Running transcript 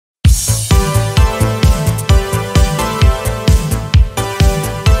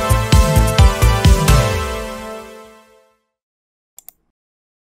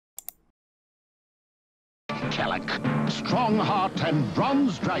Kelek, Strongheart, and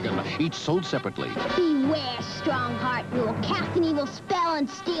Bronze Dragon, each sold separately. Beware, Strongheart. We will cast an evil spell and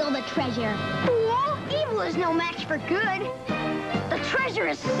steal the treasure. Fool! Evil is no match for good. The treasure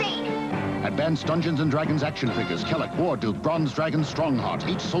is safe. Advanced Dungeons & Dragons action figures, Kelek, Warduke, Bronze Dragon, Strongheart,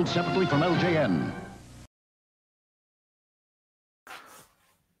 each sold separately from LJN.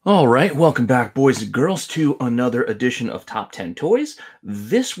 All right, welcome back, boys and girls, to another edition of Top 10 Toys.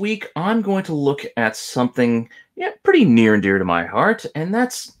 This week, I'm going to look at something pretty near and dear to my heart, and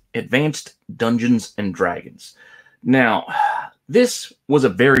that's Advanced Dungeons & Dragons. Now, this was a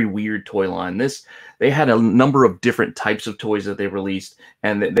very weird toy line. They had a number of different types of toys that they released,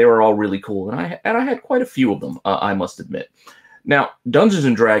 and they were all really cool, and I had quite a few of them, I must admit. Now,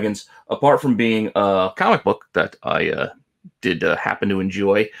 Dungeons & Dragons, apart from being a comic book that I did happen to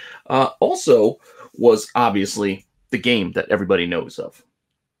enjoy, also was obviously the game that everybody knows of.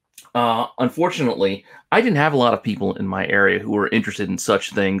 Unfortunately, I didn't have a lot of people in my area who were interested in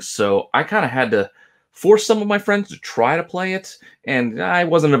such things, so I kind of had to force some of my friends to try to play it, and I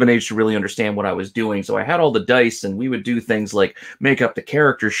wasn't of an age to really understand what I was doing, so I had all the dice, and we would do things like make up the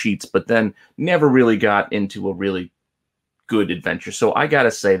character sheets, but then never really got into a really good adventure. So I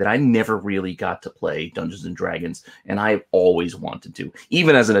gotta say that I never really got to play Dungeons & Dragons, and I've always wanted to.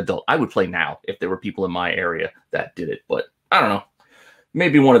 Even as an adult, I would play now if there were people in my area that did it, but I don't know.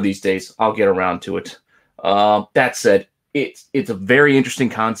 Maybe one of these days I'll get around to it. That said, it's a very interesting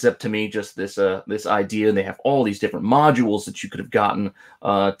concept to me, just this idea, and they have all these different modules that you could have gotten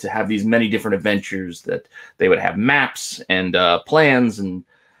to have these many different adventures, that they would have maps and plans, and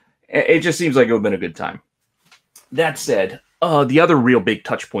it just seems like it would have been a good time. That said, the other real big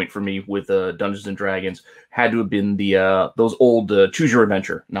touch point for me with Dungeons & Dragons had to have been those old Choose Your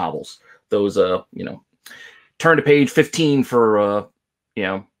Adventure novels. Those, turn to page 15 for,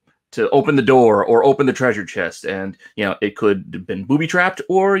 to open the door or open the treasure chest. And, it could have been booby-trapped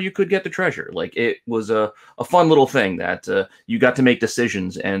or you could get the treasure. Like, it was a fun little thing that you got to make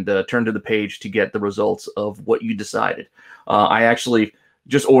decisions and turn to the page to get the results of what you decided. I actually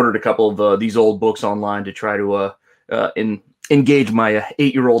just ordered a couple of these old books online to try to engage my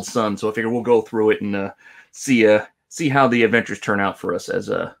 8-year-old son. So I figure we'll go through it and see how the adventures turn out for us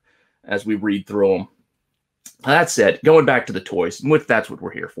as we read through them. That said, going back to the toys, and that's what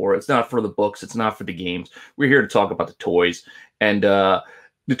we're here for. It's not for the books. It's not for the games. We're here to talk about the toys. And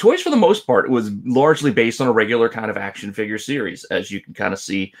the toys, for the most part, was largely based on a regular kind of action figure series, as you can kind of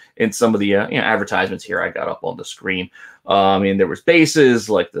see in some of the advertisements here I got up on the screen. There was bases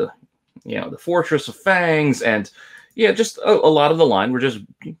like the Fortress of Fangs, and just a lot of the line were just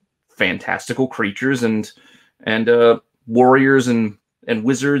fantastical creatures and warriors and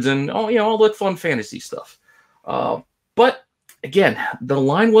wizards and all that fun fantasy stuff. But again, the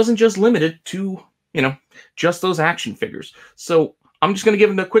line wasn't just limited to just those action figures. So I'm just going to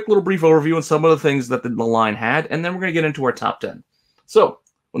give a quick little brief overview on some of the things that the line had, and then we're going to get into our top 10. So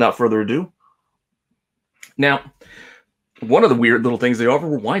without further ado, now, one of the weird little things they offer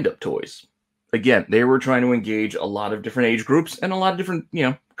were wind-up toys. Again, they were trying to engage a lot of different age groups and a lot of different,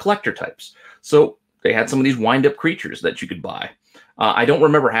 collector types. So they had some of these wind-up creatures that you could buy. I don't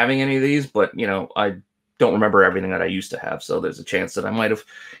remember having any of these, but, I don't remember everything that I used to have. So there's a chance that I might have,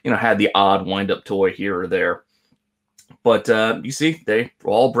 had the odd wind-up toy here or there. But you see, they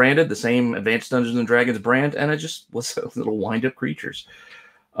were all branded the same Advanced Dungeons & Dragons brand, and it just was little wind-up creatures.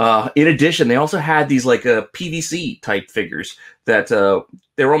 In addition, they also had these like PVC type figures that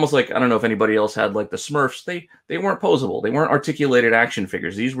they were almost like, I don't know if anybody else had like the Smurfs. They weren't posable. They weren't articulated action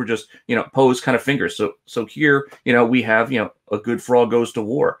figures. These were just, posed kind of fingers. So here, we have, a good frog goes to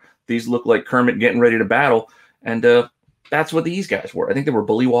war. These look like Kermit getting ready to battle. And that's what these guys were. I think they were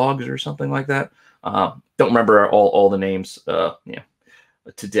bullywogs or something like that. Don't remember all the names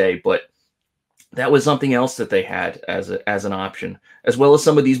today, but that was something else that they had as an option, as well as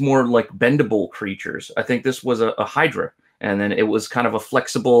some of these more like bendable creatures. I think this was a Hydra, and then it was kind of a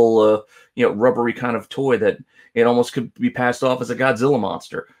flexible, rubbery kind of toy that it almost could be passed off as a Godzilla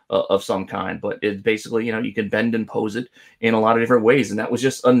monster of some kind. But it basically, you can bend and pose it in a lot of different ways, and that was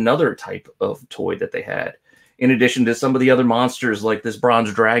just another type of toy that they had. In addition to some of the other monsters like this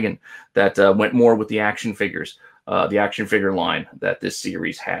Bronze Dragon that went more with the action figures, the action figure line that this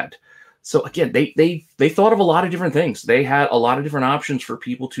series had. So again, they thought of a lot of different things. They had a lot of different options for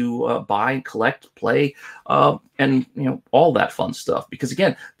people to buy, collect, play, and all that fun stuff. Because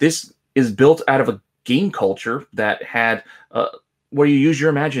again, this is built out of a game culture that had where you use your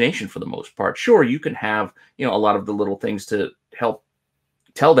imagination for the most part. Sure, you can have a lot of the little things to help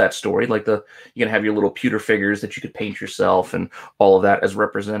tell that story. Like you can have your little pewter figures that you could paint yourself and all of that as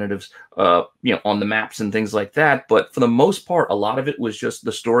representatives, on the maps and things like that. But for the most part, a lot of it was just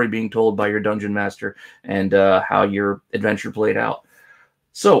the story being told by your dungeon master and how your adventure played out.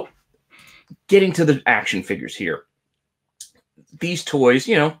 So getting to the action figures here, these toys,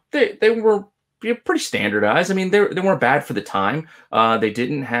 they were pretty standardized. I mean, they weren't bad for the time. They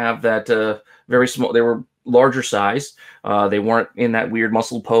didn't have that very small. They were larger size. They weren't in that weird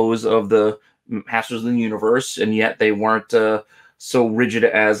muscle pose of the Masters of the Universe, and yet they weren't so rigid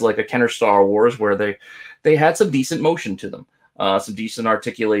as like a Kenner Star Wars, where they had some decent motion to them, some decent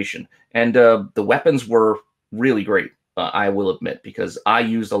articulation, and the weapons were really great. I will admit, because I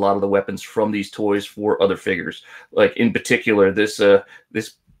used a lot of the weapons from these toys for other figures. Like in particular, this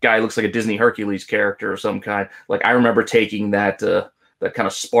guy looks like a Disney Hercules character of some kind. Like I remember taking that kind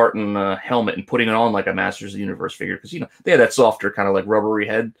of Spartan helmet and putting it on like a Masters of the Universe figure, because they had that softer kind of like rubbery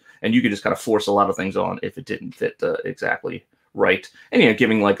head, and you could just kind of force a lot of things on if it didn't fit exactly right. And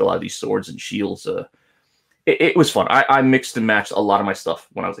giving like a lot of these swords and shields, it was fun. I mixed and matched a lot of my stuff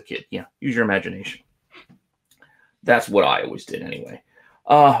when I was a kid. Yeah, use your imagination. That's what I always did anyway.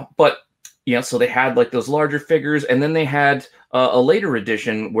 But so they had like those larger figures, and then they had a later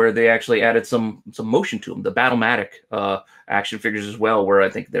edition where they actually added some motion to them. The Battlematic action figures as well, where I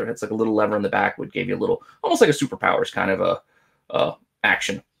think it's like a little lever in the back would give you a little, almost like a superpowers kind of a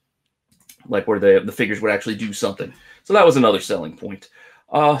action, like where the figures would actually do something. So that was another selling point,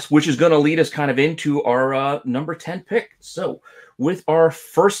 which is going to lead us kind of into our number 10 pick. So with our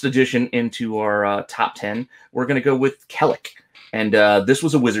first addition into our top 10, we're going to go with Kelek. And this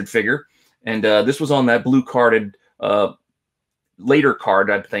was a wizard figure. And this was on that blue carded later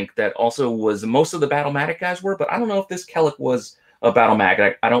card, I think, that also was most of the Battlematic guys were. But I don't know if this Kelek was a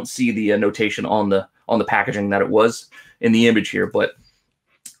Battlematic. I don't see the notation on the packaging that it was in the image here. But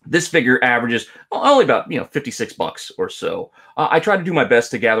this figure averages only about $56 or so. I tried to do my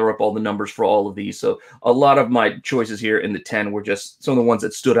best to gather up all the numbers for all of these, so a lot of my choices here in the 10 were just some of the ones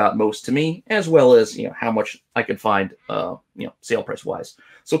that stood out most to me, as well as how much I could find sale price wise.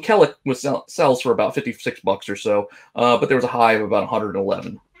 So Kelek sells for about $56 or so, but there was a high of about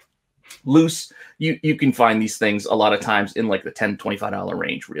 111. Loose, you can find these things a lot of times in like the $10, $25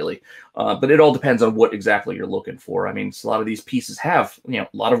 range, really. But it all depends on what exactly you're looking for. I mean, a lot of these pieces have, a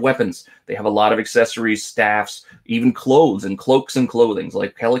lot of weapons. They have a lot of accessories, staffs, even clothes and cloaks and clothing.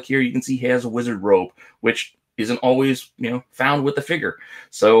 Like Kelek here, you can see he has a wizard robe, which isn't always, found with the figure.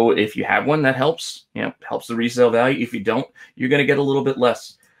 So if you have one, that helps, helps the resale value. If you don't, you're going to get a little bit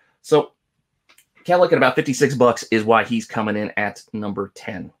less. So Kelek at about $56 is why he's coming in at number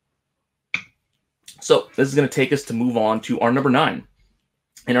 10. So this is going to take us to move on to our number 9.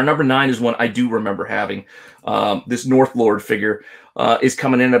 And our number 9 is one I do remember having. This Northlord figure is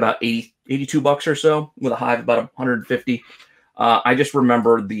coming in about $82 or so, with a high of about 150. I just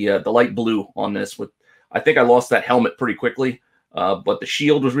remember the light blue on this. I think I lost that helmet pretty quickly, but the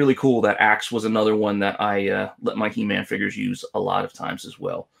shield was really cool. That axe was another one that I let my He-Man figures use a lot of times as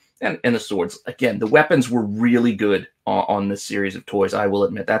well. And the swords. Again, the weapons were really good on this series of toys, I will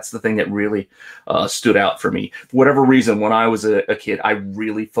admit. That's the thing that really stood out for me. For whatever reason, when I was a kid, I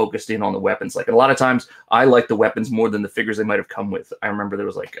really focused in on the weapons. Like, a lot of times, I liked the weapons more than the figures they might have come with. I remember there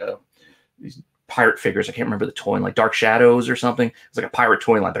was, like, these pirate figures. I can't remember the toy, like Dark Shadows or something. It was like a pirate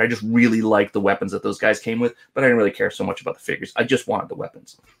toy line, but I just really liked the weapons that those guys came with, but I didn't really care so much about the figures. I just wanted the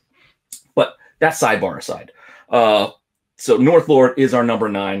weapons. But that sidebar aside. So Northlord is our number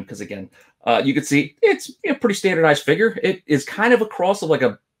 9, because again, you can see it's a pretty standardized figure. It is kind of a cross of like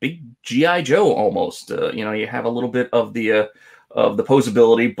a big G.I. Joe almost. You have a little bit of the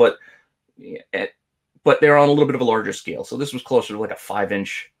posability, but they're on a little bit of a larger scale. So this was closer to like a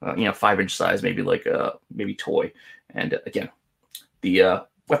 5-inch, 5-inch size, maybe like maybe toy. And again, the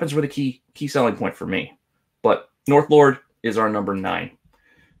weapons were the key selling point for me. But Northlord is our number 9.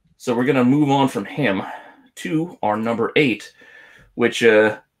 So we're gonna move on from him to our number 8, which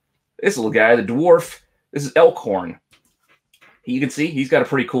this little guy, the dwarf, this is Elkhorn. You can see he's got a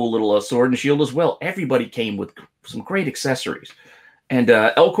pretty cool little sword and shield as well. Everybody came with some great accessories. And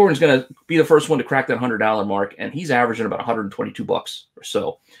Elkhorn is going to be the first one to crack that $100 mark, and he's averaging about $122 or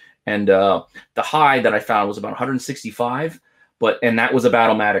so. And the high that I found was about $165, and that was a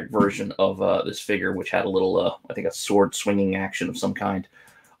Battlematic version of this figure, which had a little, I think, a sword swinging action of some kind.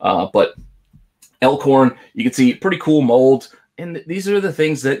 But Elkhorn, you can see pretty cool mold, and these are the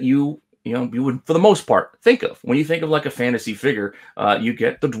things that you would, for the most part, think of when you think of like a fantasy figure. You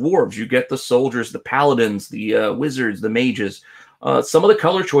get the dwarves, you get the soldiers, the paladins, the wizards, the mages. Some of the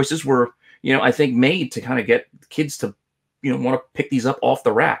color choices were, I think, made to kind of get kids to want to pick these up off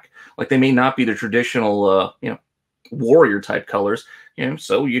the rack. Like, they may not be the traditional, warrior type colors.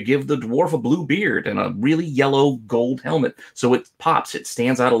 So you give the dwarf a blue beard and a really yellow gold helmet, so it pops, it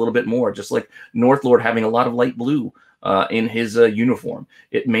stands out a little bit more, just like Northlord having a lot of light blue in his uniform.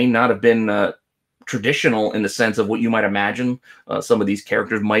 It may not have been traditional in the sense of what you might imagine some of these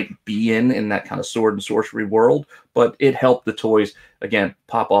characters might be in that kind of sword and sorcery world, but it helped the toys, again,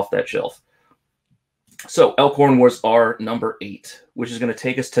 pop off that shelf. So Elkhorn was our number 8, which is going to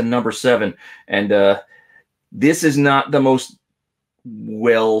take us to number 7. And this is not the most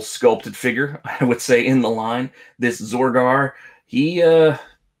well-sculpted figure, I would say, in the line. This Zorgar, he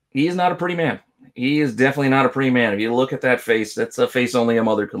is not a pretty man. He is definitely not a pretty man. If you look at that face, that's a face only a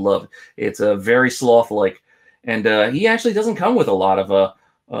mother could love. It's a very sloth-like. And he actually doesn't come with a lot of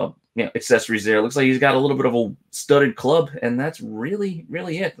accessories there. It looks like he's got a little bit of a studded club, and that's really,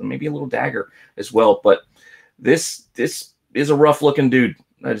 really it. Maybe a little dagger as well. But this is a rough-looking dude,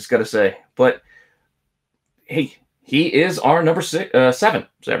 I just got to say. But, hey, he is our number 7.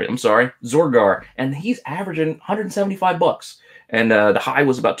 I'm sorry, Zorgar, and he's averaging $175, and the high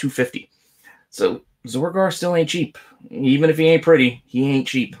was about $250. So Zorgar still ain't cheap. Even if he ain't pretty, he ain't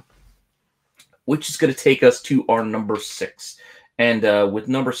cheap. Which is going to take us to our number 6. And with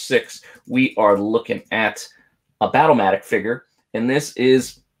number 6, we are looking at a Battlematic figure, and this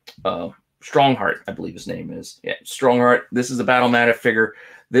is Strongheart, I believe his name is. Yeah, Strongheart. This is a Battlematic figure.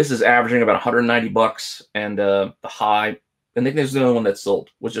 This is averaging about $190, and the high, I think there's the only one that sold,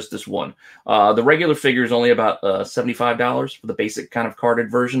 was just this one. The regular figure is only about $75 for the basic kind of carded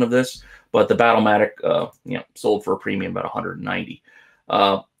version of this, but the Battlematic, sold for a premium about $190.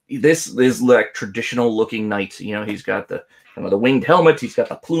 This is like traditional looking knight. He's got the winged helmet. He's got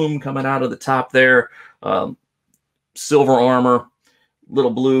the plume coming out of the top there. Silver armor,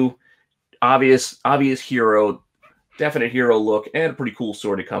 little blue, obvious hero. Definite hero look, and a pretty cool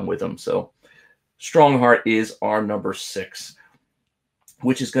sword to come with him. So Strongheart is our number 6,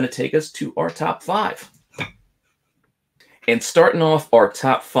 which is going to take us to our top 5. And starting off our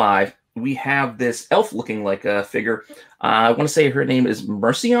top 5, we have this elf looking like a figure. I want to say her name is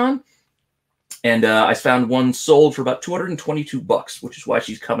Mercion. And I found one sold for about $222, which is why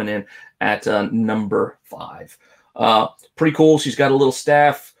she's coming in at number 5. Pretty cool. She's got a little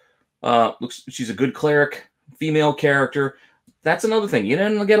staff. She's a good cleric. Female character. That's another thing. You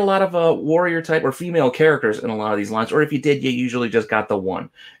didn't get a lot of warrior type or female characters in a lot of these lines, or if you did, you usually just got the one.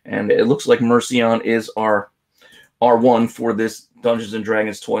 And it looks like Mercion is our one for this Dungeons and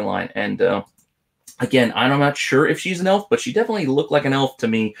Dragons toy line. And again, I'm not sure if she's an elf, but she definitely looked like an elf to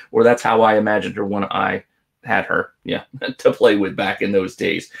me, or that's how I imagined her when I had her, to play with back in those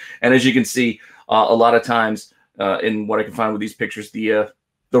days. And as you can see, a lot of times in what I can find with these pictures,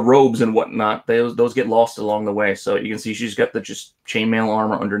 the robes and whatnot, those get lost along the way. So you can see she's got the just chainmail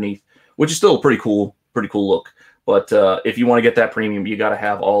armor underneath, which is still a pretty cool look. But if you want to get that premium, you got to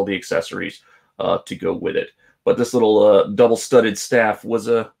have all the accessories to go with it. But this little double-studded staff was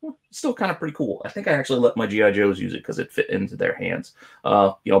still kind of pretty cool. I think I actually let my G.I. Joes use it because it fit into their hands.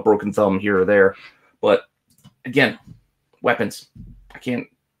 Broken thumb here or there. But again, weapons. I don't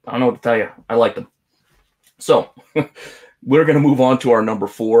know what to tell you. I like them. So we're going to move on to our number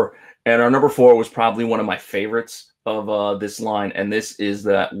 4. And our number 4 was probably one of my favorites of this line. And this is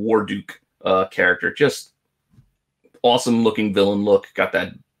that Warduke character. Just awesome-looking villain look. Got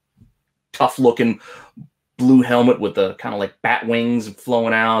that tough-looking blue helmet with the kind of like bat wings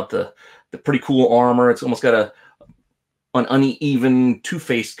flowing out. The pretty cool armor. It's almost got an uneven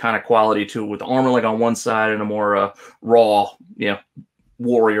two-faced kind of quality to it, with the armor like on one side and a more raw,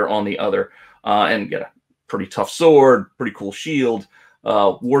 warrior on the other. And get a pretty tough sword, pretty cool shield.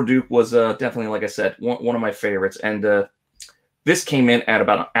 Warduke was definitely, like I said, one of my favorites. And this came in at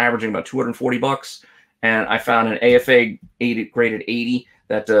averaging about $240, and I found an AFA graded 80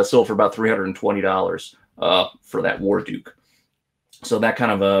 that sold for about $320 for that Warduke. So that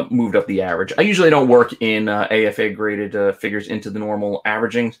kind of moved up the average. I usually don't work in AFA graded figures into the normal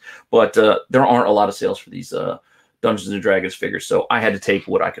averagings, but there aren't a lot of sales for these Dungeons and Dragons figures, so I had to take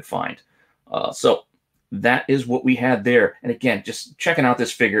what I could find. So that is what we had there. And again, just checking out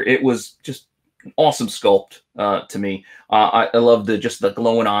this figure, it was just an awesome sculpt to me. I love the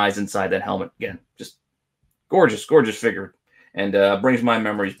glowing eyes inside that helmet. Again, just gorgeous figure, and brings my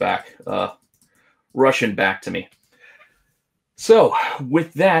memories back, rushing back to me. So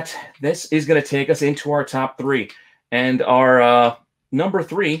with that, this is going to take us into our top 3. And our number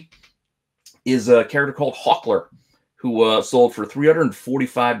 3 is a character called Hawkler, who sold for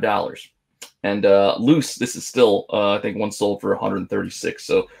 $345. And loose, this is still, I think one sold for $136.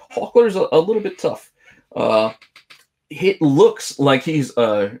 So Hawkler's a little bit tough. it looks like he's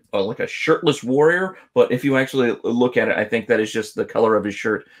like a shirtless warrior, but if you actually look at it, I think that is just the color of his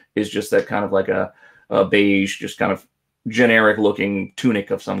shirt is just that kind of like a beige, just kind of generic looking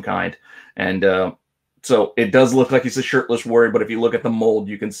tunic of some kind. And so it does look like he's a shirtless warrior, but if you look at the mold,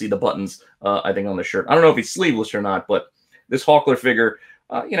 you can see the buttons, I think, on the shirt. I don't know if he's sleeveless or not, but this Hawkler figure,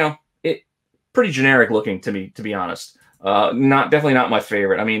 you know, it pretty generic looking to me, to be honest. Definitely not my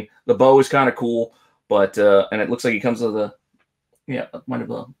favorite. I mean, the bow is kind of cool, but and it looks like he comes with a, yeah,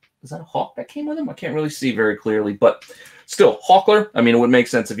 is that a hawk that came with him? I can't really see very clearly, but still, Hawkler. I mean, it would make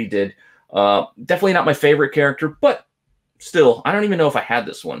sense if he did. Definitely not my favorite character, but still, I don't even know if I had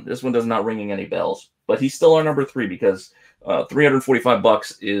this one. This one does not ringing any bells, but he's still our number 3 because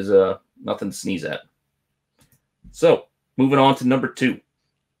 $345 is nothing to sneeze at. So moving on to number 2.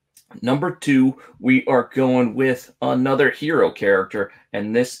 Number 2, we are going with another hero character,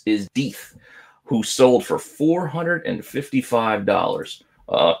 and this is Deeth, who sold for $455.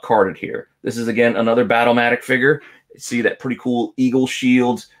 Carded here. This is again another Battlematic figure. You see that pretty cool eagle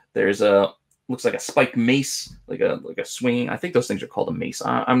shield. There's a looks like a spiked mace, like a swinging. I think those things are called a mace.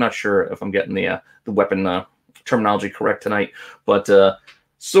 I'm not sure if I'm getting the weapon terminology correct tonight, but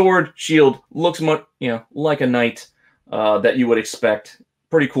sword shield looks much like a knight that you would expect.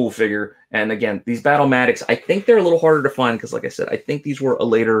 Pretty cool figure. And again, these Battlematics, I think they're a little harder to find because, like I said, I think these were a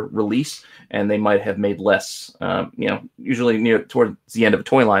later release and they might have made less. Usually towards the end of a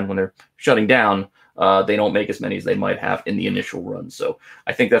toy line when they're shutting down, they don't make as many as they might have in the initial run. So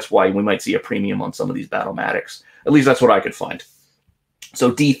I think that's why we might see a premium on some of these Battlematics. At least that's what I could find.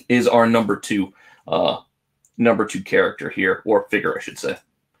 So Deeth is our number 2 character here, or figure, I should say,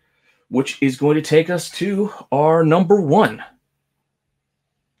 which is going to take us to our number 1.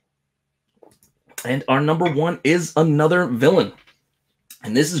 And our number 1 is another villain.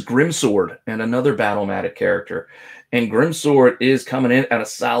 And this is Grimsword, and another Battlematic character. And Grimsword is coming in at a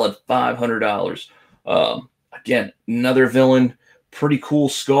solid $500. Again, another villain, pretty cool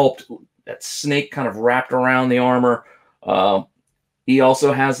sculpt. That snake kind of wrapped around the armor. He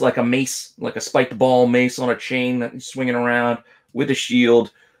also has like a mace, like a spiked ball mace on a chain that he's swinging around with a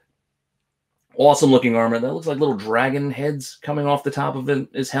shield. Awesome looking armor. That looks like little dragon heads coming off the top of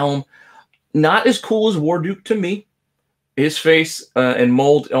his helm. Not as cool as Warduke to me. His face and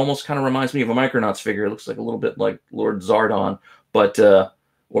mold almost kind of reminds me of a Micronauts figure. It looks like a little bit like Lord Zardon, but or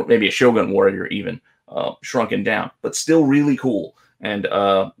maybe a Shogun warrior even, shrunken down, but still really cool and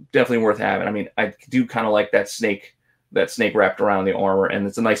definitely worth having. I mean, I do kind of like that snake wrapped around the armor, and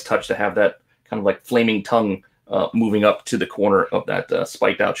it's a nice touch to have that kind of like flaming tongue moving up to the corner of that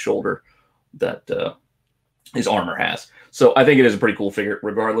spiked out shoulder that his armor has. So I think it is a pretty cool figure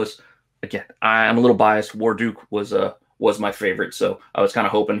regardless. Again, I'm a little biased. Warduke was my favorite, so I was kind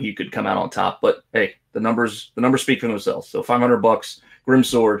of hoping he could come out on top. But hey, the numbers speak for themselves. So $500,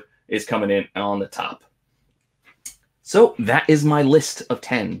 Grimsword is coming in on the top. So that is my list of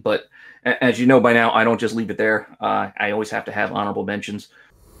 10. But as you know by now, I don't just leave it there. I always have to have honorable mentions.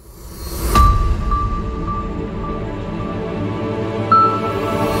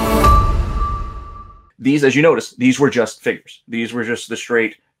 These, as you notice, these were just figures. These were just the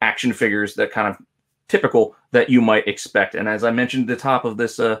straight action figures that kind of typical that you might expect. And as I mentioned at the top of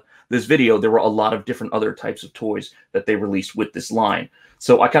this this video, there were a lot of different other types of toys that they released with this line.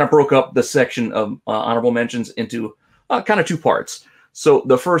 So I kind of broke up the section of honorable mentions into kind of 2 parts. So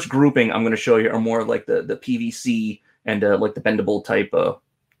the first grouping I'm going to show you are more like the PVC and like the bendable type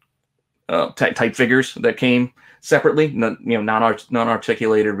type figures that came separately,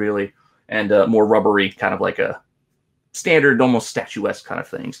 non-articulated really, and more rubbery, kind of like a standard, almost statuesque kind of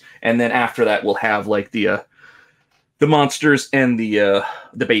things. And then after that, we'll have like the monsters and the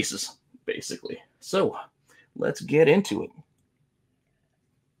bases, basically. So let's get into it.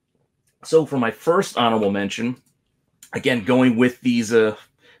 So for my first honorable mention, again, going with these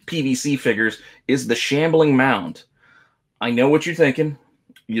PVC figures, is the Shambling Mound. I know what you're thinking.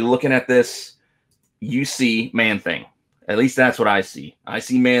 You're looking at this, you see Man-Thing. At least that's what I see. I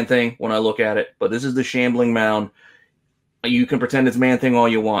see Man-Thing when I look at it, but this is the Shambling Mound. You can pretend it's Man-Thing all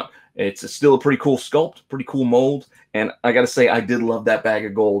you want. It's still a pretty cool sculpt, pretty cool mold, and I got to say, I did love that bag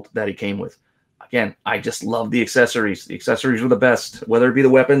of gold that he came with. Again, I just love the accessories. The accessories were the best, whether it be the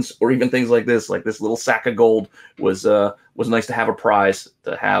weapons or even things like this little sack of gold was nice to have a prize,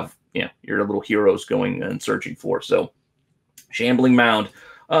 to have your little heroes going and searching for. So, Shambling Mound.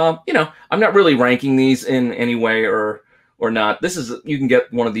 I'm not really ranking these in any way or not. You can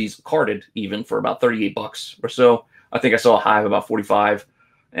get one of these carded even for about $38 or so. I think I saw a high of about 45,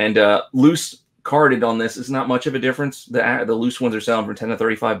 and loose carded on this is not much of a difference. The loose ones are selling for $10 to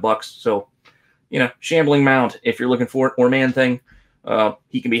 $35, so shambling mount, if you're looking for it, or Man-Thing,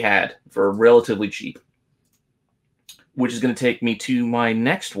 he can be had for relatively cheap. Which is going to take me to my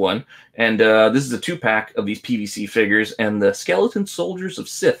next one. And this is a 2-pack of these PVC figures and the Skeleton Soldiers of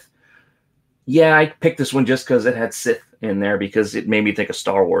Sith. Yeah, I picked this one just because it had Sith in there because it made me think of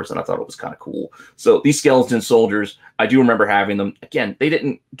Star Wars, and I thought it was kind of cool. So these Skeleton Soldiers, I do remember having them. Again, they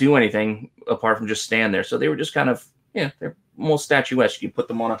didn't do anything apart from just stand there. So they were just kind of, they're almost statuesque. You put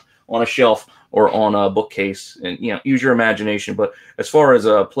them on a shelf or on a bookcase and, use your imagination. But as far as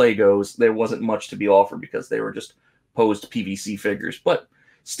play goes, there wasn't much to be offered because they were just posed PVC figures. But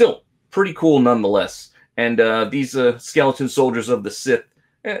still, pretty cool nonetheless. And these Skeleton Soldiers of the Sith,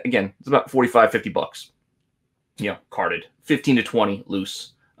 again, it's about $45-50. Carded 15 to 20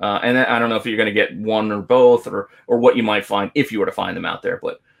 loose. And I don't know if you're going to get one or both or what you might find if you were to find them out there,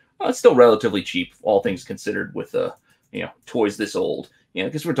 but it's still relatively cheap, all things considered, with toys this old.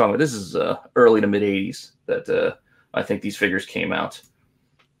 Because we're talking about this is early to mid 80s that I think these figures came out.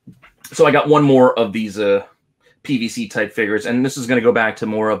 So I got one more of these PVC type figures, and this is going to go back to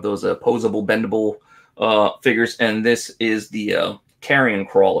more of those posable, bendable figures, and this is the Carrion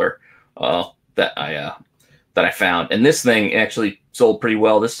Crawler that I found. And this thing actually sold pretty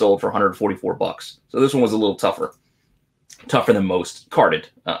well. This sold for $144. So this one was a little tougher than most. Carded,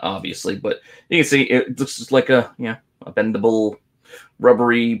 obviously, but you can see it looks just like a bendable,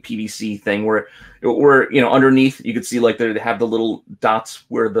 rubbery PVC thing where underneath you could see like they have the little dots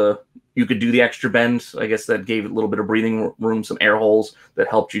where you could do the extra bend. I guess that gave it a little bit of breathing room, some air holes that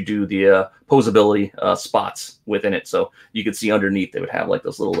helped you do the posability spots within it. So you could see underneath they would have like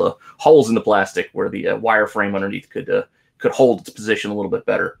those little holes in the plastic where the wireframe underneath could hold its position a little bit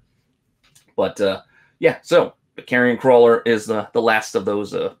better. But so the Carrion Crawler is the last of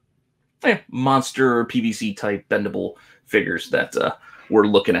those monster PVC type bendable figures that we're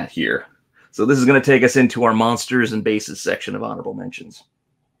looking at here. So this is going to take us into our monsters and bases section of honorable mentions.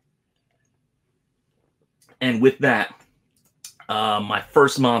 And with that, my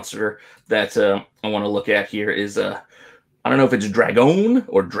first monster that I want to look at here is, I don't know if it's Dragon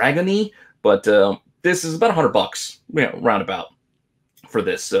or Dragony, but this is about $100, roundabout for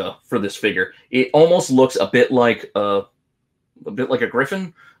this figure. It almost looks a bit like a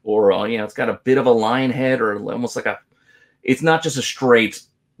griffin, or it's got a bit of a lion head, or almost like it's not just a straight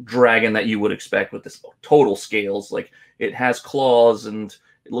dragon that you would expect with this total scales. Like it has claws and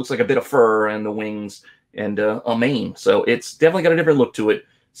it looks like a bit of fur and the wings and a mane. So it's definitely got a different look to it.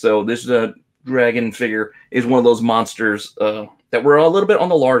 So this dragon figure is one of those monsters that were a little bit on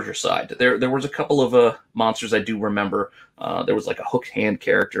the larger side. There was a couple of monsters I do remember. There was like a hooked hand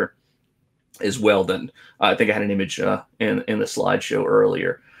character as well. Then I think I had an image in the slideshow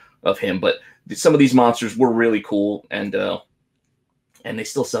earlier of him. But some of these monsters were really cool, and they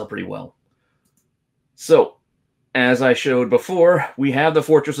still sell pretty well. So, as I showed before, we have the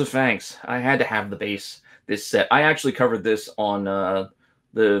Fortress of Fangs. I had to have the base, this set. I actually covered this on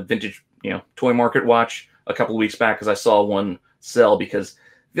the Vintage Toy Market Watch a couple of weeks back because I saw one sell, because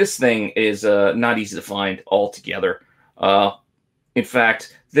this thing is not easy to find altogether. In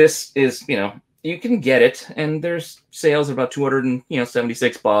fact, this is, you can get it, and there's sales of about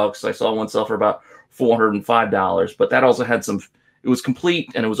 $276. I saw one sell for about $405, but that also had some. It was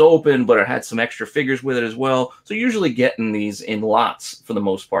complete and it was open, but it had some extra figures with it as well. So you're usually getting these in lots for the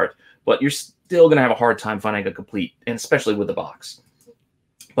most part, but you're still going to have a hard time finding a complete, and especially with the box.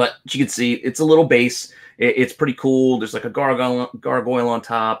 But you can see it's a little base. It's pretty cool. There's like a gargoyle on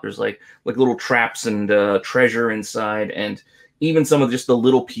top. There's like little traps and treasure inside. And even some of just the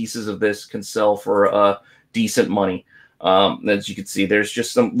little pieces of this can sell for decent money. As you can see, there's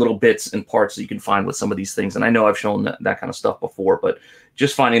just some little bits and parts that you can find with some of these things. And I know I've shown that kind of stuff before, but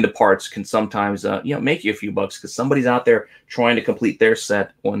just finding the parts can sometimes, make you a few bucks, because somebody's out there trying to complete their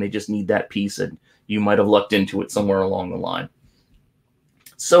set when they just need that piece, and you might have lucked into it somewhere along the line.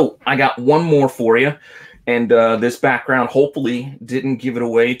 So I got one more for you, and this background hopefully didn't give it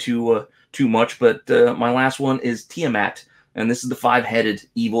away too much, but my last one is Tiamat, and this is the 5-headed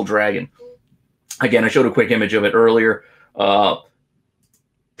evil dragon. Again, I showed a quick image of it earlier.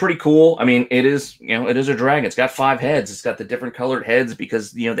 Pretty cool. I mean, it is a dragon. It's got 5 heads. It's got the different colored heads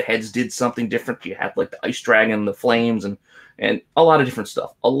because, the heads did something different. You have like the ice dragon, the flames, and a lot of different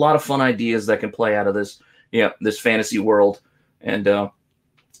stuff. A lot of fun ideas that can play out of this, this fantasy world. And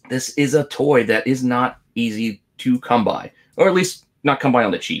this is a toy that is not easy to come by, or at least not come by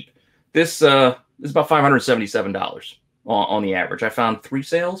on the cheap. This is about $577 on the average. I found 3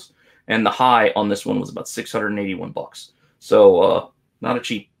 sales. And the high on this one was about $681. So not a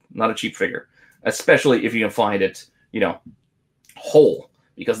cheap figure, especially if you can find it, whole.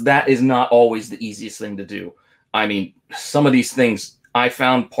 because that is not always the easiest thing to do. I mean, some of these things, I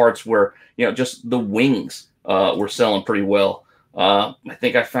found parts where, you know, just the wings were selling pretty well. I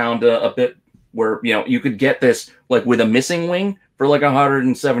think I found a bit where, you know, you could get this like with a missing wing for like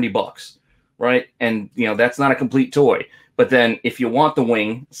 $170, right? And, you know, that's not a complete toy. But then if you want the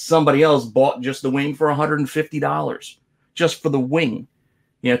wing, somebody else bought just the wing for $150 just for the wing,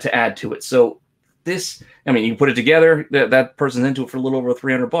 you know, to add to it. So this, I mean, you put it together, that person's into it for a little over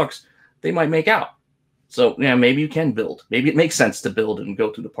 $300, they might make out. So, yeah, maybe you can build. Maybe it makes sense to build and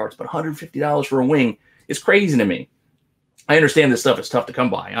go through the parts, but $150 for a wing is crazy to me. I understand this stuff is tough to come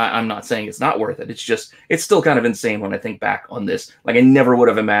by. I'm not saying it's not worth it. It's just, it's still kind of insane when I think back on this. Like, I never would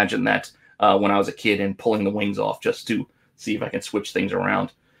have imagined that when I was a kid and pulling the wings off just to see if I can switch things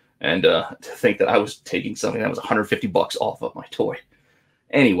around. And to think that I was taking something that was $150 off of my toy.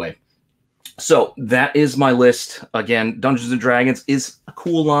 Anyway, so that is my list. Again, Dungeons & Dragons is a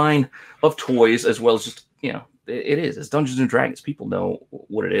cool line of toys, as well as just, you know, it is. It's Dungeons & Dragons. People know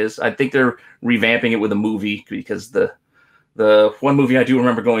what it is. I think they're revamping it with a movie, because the one movie I do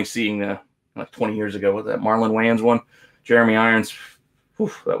remember seeing like 20 years ago was that Marlon Wayans one, Jeremy Irons.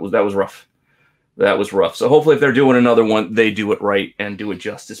 Whew, that was rough. That was rough. So hopefully if they're doing another one, they do it right and do it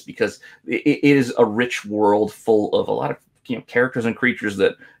justice, because it is a rich world full of a lot of, you know, characters and creatures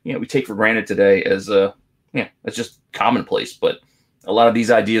that, you know, we take for granted today as it's just commonplace. But a lot of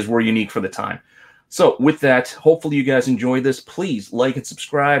these ideas were unique for the time. So with that, hopefully you guys enjoyed this. Please like and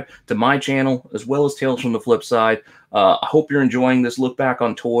subscribe to my channel, as well as Tales from the Flip Side. I hope you're enjoying this look back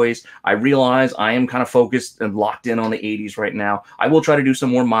on toys. I realize I am kind of focused and locked in on the 80s right now. I will try to do some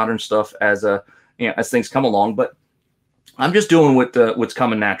more modern stuff as things come along, but I'm just doing what's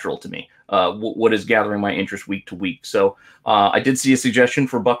coming natural to me. What is gathering my interest week to week. So I did see a suggestion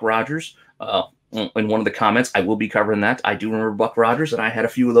for Buck Rogers in one of the comments. I will be covering that. I do remember Buck Rogers, and I had a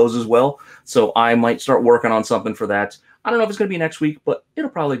few of those as well. So I might start working on something for that. I don't know if it's going to be next week, but it'll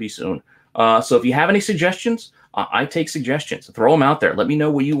probably be soon. So if you have any suggestions, I take suggestions. Throw them out there. Let me know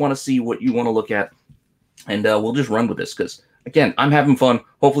what you want to see, what you want to look at, and we'll just run with this, because, again, I'm having fun.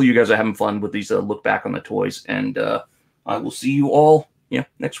 Hopefully you guys are having fun with these look back on the toys, and I will see you all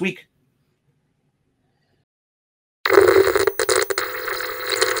next week.